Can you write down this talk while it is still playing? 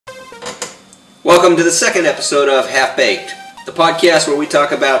Welcome to the second episode of Half Baked, the podcast where we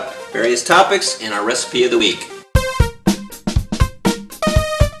talk about various topics and our recipe of the week.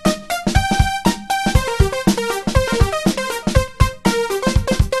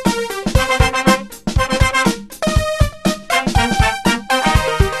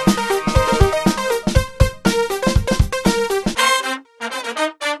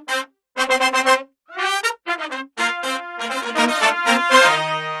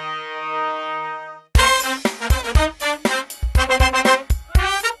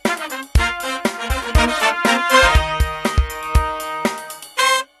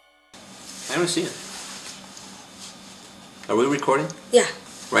 I don't see it. Are we recording? Yeah.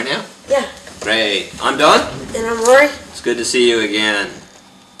 Right now? Yeah. Great. I'm Don. And I'm Rory. It's good to see you again.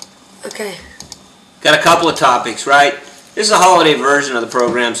 Okay. Got a couple of topics, right? This is a holiday version of the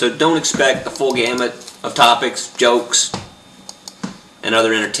program, so don't expect the full gamut of topics, jokes, and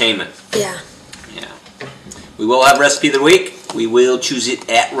other entertainment. Yeah. Yeah. We will have recipe of the week. We will choose it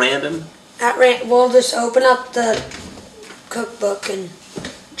at random. We'll just open up the cookbook and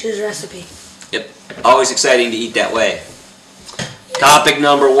choose a recipe. Yep. Always exciting to eat that way. Topic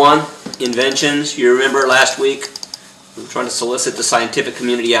number one, inventions. You remember last week we were trying to solicit the scientific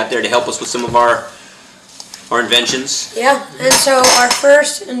community out there to help us with some of our inventions. Yeah, and so our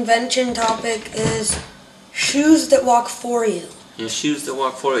first invention topic is shoes that walk for you. Yeah, shoes that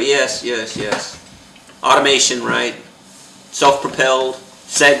walk for you. Yes. Automation, right? Self-propelled,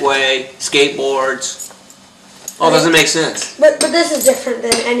 Segway, skateboards. All doesn't make sense. But this is different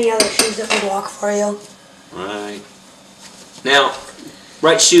than any other shoes that would walk for you. Right. Now,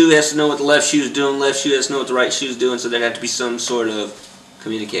 right shoe has to know what the left shoe is doing. Left shoe has to know what the right shoe is doing. So there'd have to be some sort of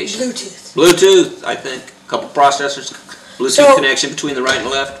communication. Bluetooth, I think. A couple processors. Bluetooth connection between the right and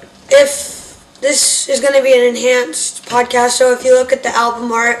the left. If this is going to be an enhanced podcast, so if you look at the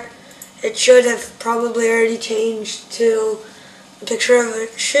album art, it should have probably already changed to a picture of a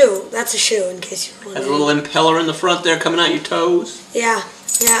shoe. That's a shoe, in case you're wondering. Has a little impeller in the front there coming out your toes. Yeah.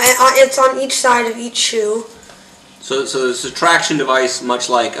 It's on each side of each shoe. So it's a traction device, much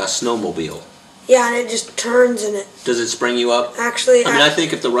like a snowmobile. Yeah, and it just turns in it. Does it spring you up? Actually, I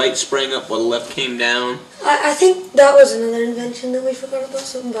think if the right sprang up while the left came down. I think that was another invention that we forgot about.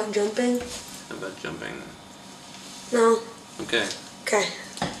 Something about jumping. About jumping? No. Okay. Okay.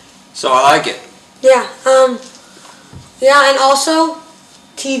 So I like it. Yeah. Yeah, and also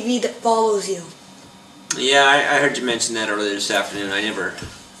TV that follows you. Yeah, I heard you mention that earlier this afternoon. I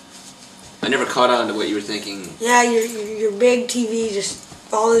never caught on to what you were thinking. Yeah, your big TV just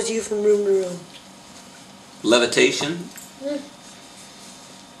follows you from room to room. Levitation?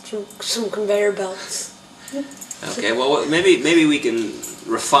 Some conveyor belts. Okay, well maybe we can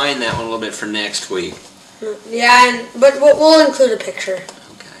refine that one a little bit for next week. Yeah, but we'll include a picture.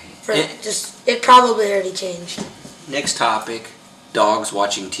 Okay. It probably already changed. Next topic, dogs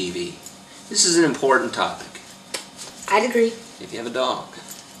watching TV. This is an important topic. I'd agree. If you have a dog.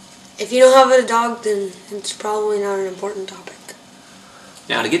 If you don't have a dog, then it's probably not an important topic.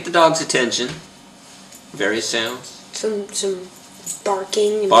 Now, to get the dog's attention, various sounds. Some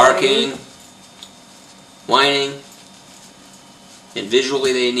barking. And whining. And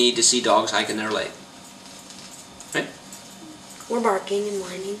visually they need to see dogs hiking their leg. Right? Or barking and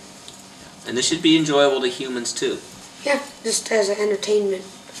whining. And this should be enjoyable to humans too. Yeah, just as an entertainment.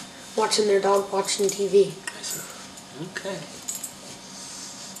 Watching their dog watching TV. Okay.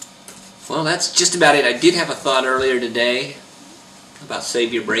 Well, that's just about it. I did have a thought earlier today about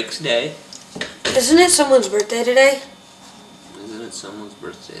Save Your Brakes Day. Isn't it someone's birthday today? Isn't it someone's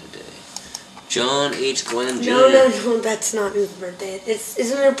birthday today? John H. Glenn Jr. No, that's not his birthday.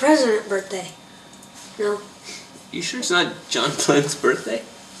 Isn't it a president's birthday? No. You sure it's not John Glenn's birthday?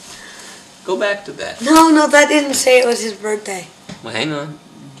 Go back to that. No, that didn't say it was his birthday. Well, hang on.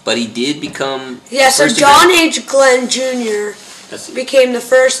 But he did become... Yeah, so John H. Glenn Jr. became the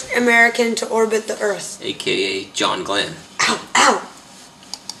first American to orbit the Earth. A.K.A. John Glenn. Ow.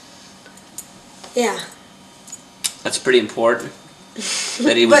 Yeah. That's pretty important.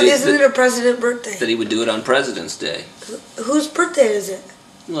 That he would but isn't it a president's birthday? That he would do it on President's Day. Whose birthday is it?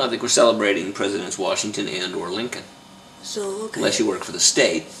 Well, I think we're celebrating Presidents Washington and or Lincoln. So, okay. Unless you work for the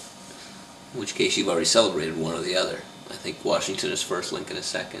state, in which case you've already celebrated one or the other. I think Washington is first, Lincoln is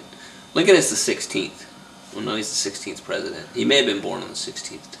second. Lincoln is the 16th. Well, no, he's the 16th president. He may have been born on the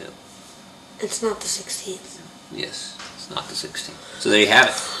 16th, too. It's not the 16th. Yes, it's not the 16th. So there you have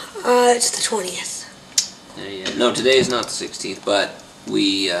it. It's the 20th. No, today is not the 16th, but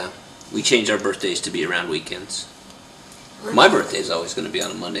we changed our birthdays to be around weekends. My birthday is always going to be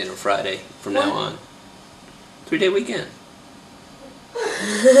on a Monday and a Friday from now on. 3-day weekend.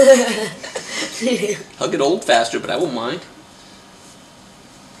 I'll get old faster, but I won't mind.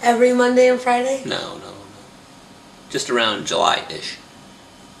 Every Monday and Friday? No. Just around July-ish.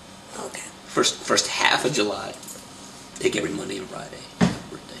 Okay. First half of July. Take every Monday and Friday.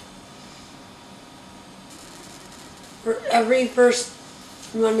 Birthday. For every first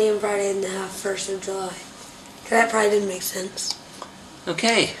Monday and Friday and the first of July. That probably didn't make sense.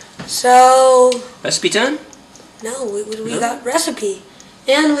 Okay. So... Recipe time? No, we got recipe.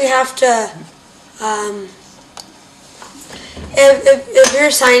 And we have to... If you're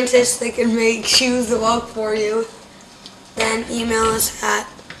a scientist that can make shoes that walk for you, then email us at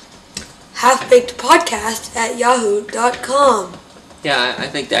halfbakedpodcast@yahoo.com. Yeah, I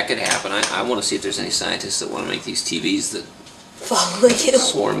think that could happen. I want to see if there's any scientists that want to make these TVs that follow you,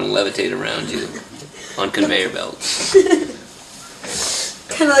 swarm and levitate around you on conveyor belts.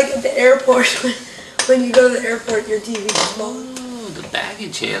 Kind of like at the airport. When you go to the airport, your TV is small. Oh, the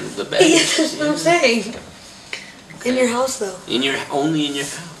baggage handle, the Yeah, baggage. that's what I'm saying. Okay. In your house, though. Only in your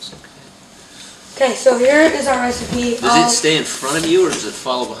house. Okay, so here is our recipe. Does it stay in front of you or does it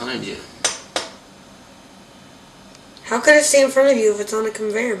follow behind you? How could it stay in front of you if it's on a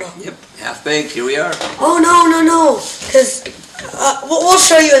conveyor belt? Yep, half baked. Here we are. Oh no! Because we'll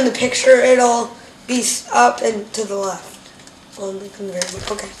show you in the picture. It'll be up and to the left on the conveyor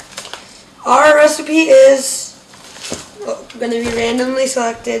belt. Okay. Our recipe is going to be randomly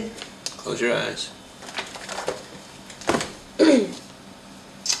selected. Close your eyes.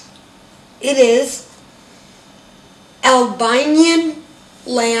 It is Albanian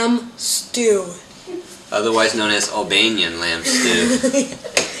lamb stew. Otherwise known as Albanian lamb stew.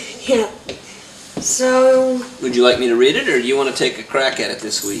 Yeah. So... Would you like me to read it, or do you want to take a crack at it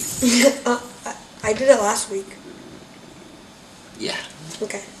this week? I did it last week. Yeah.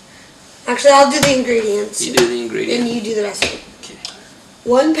 Okay. Actually, I'll do the ingredients. You do the ingredients. And you do the recipe. Okay.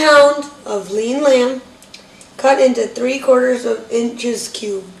 1 pound of lean lamb, cut into 3/4 inches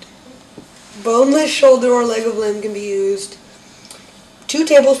cubed. Boneless shoulder or leg of lamb can be used. 2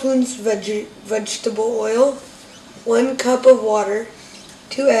 tablespoons vegetable oil, 1 cup of water,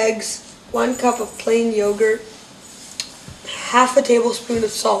 2 eggs, 1 cup of plain yogurt, half a tablespoon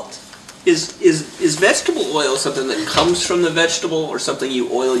of salt. Is vegetable oil something that comes from the vegetable or something you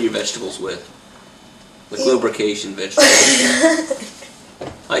oil your vegetables with? Like lubrication vegetables.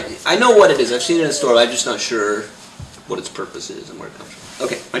 I know what it is. I've seen it in the store. I'm just not sure what its purpose is and where it comes from.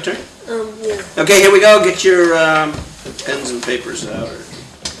 Okay, my turn? Yeah. Okay, here we go. Get your pens and papers out.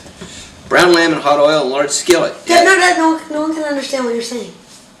 Brown lamb in hot oil in large skillet. Yeah. No one can understand what you're saying.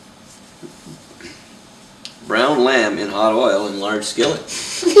 Brown lamb in hot oil in large skillet.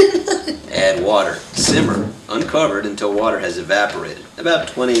 Add water. Simmer, uncovered, until water has evaporated, about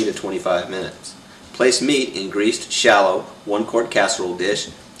 20 to 25 minutes. Place meat in greased, shallow, 1-quart casserole dish,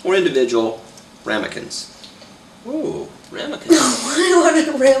 or individual ramekins. Ooh, ramekins. What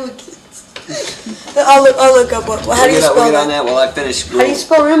are ramekins? I'll look up how do you spell that? We'll get on that while I finish. How do you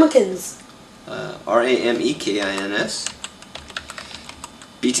spell ramekins? R-A-M-E-K-I-N-S.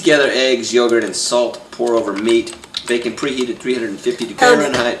 Beat together eggs, yogurt, and salt. Pour over meat. Bake in preheated 350 degree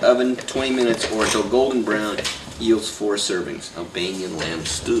Fahrenheit oven 20 minutes or until golden brown. Yields 4 servings. Albanian lamb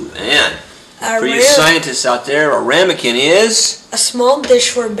stew. And for you scientists out there, a ramekin is a small dish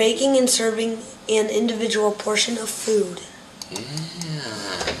for baking and serving an individual portion of food. Yeah,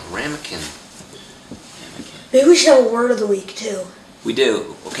 ramekin. Maybe we should have a word of the week too. We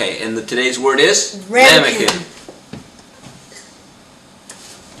do. Okay, and today's word is ramekin.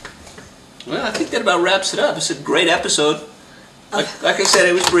 Well, I think that about wraps it up. It's a great episode. Like I said,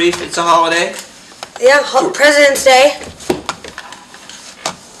 it was brief. It's a holiday. Yeah, President's Day.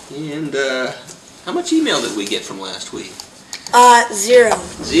 And how much email did we get from last week? 0.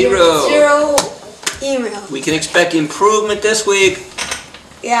 0. 0 email. We can expect improvement this week.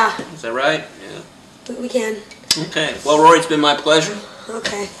 Yeah. Is that right? Yeah. We can. Okay. Well, Rory, it's been my pleasure.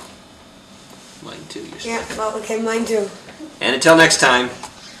 Okay. Mine too. Yeah. Well, okay, mine too. And until next time.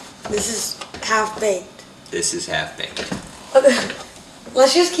 This is Half Baked. This is Half Baked. Okay.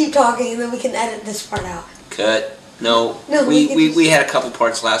 Let's just keep talking and then we can edit this part out. Cut. No. We had a couple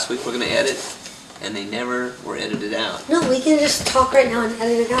parts last week we're going to edit, and they never were edited out. No, we can just talk right now and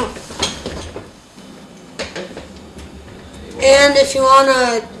edit it out. And if you want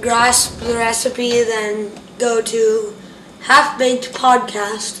to grasp the recipe, then go to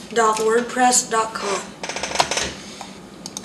halfbakedpodcast.wordpress.com.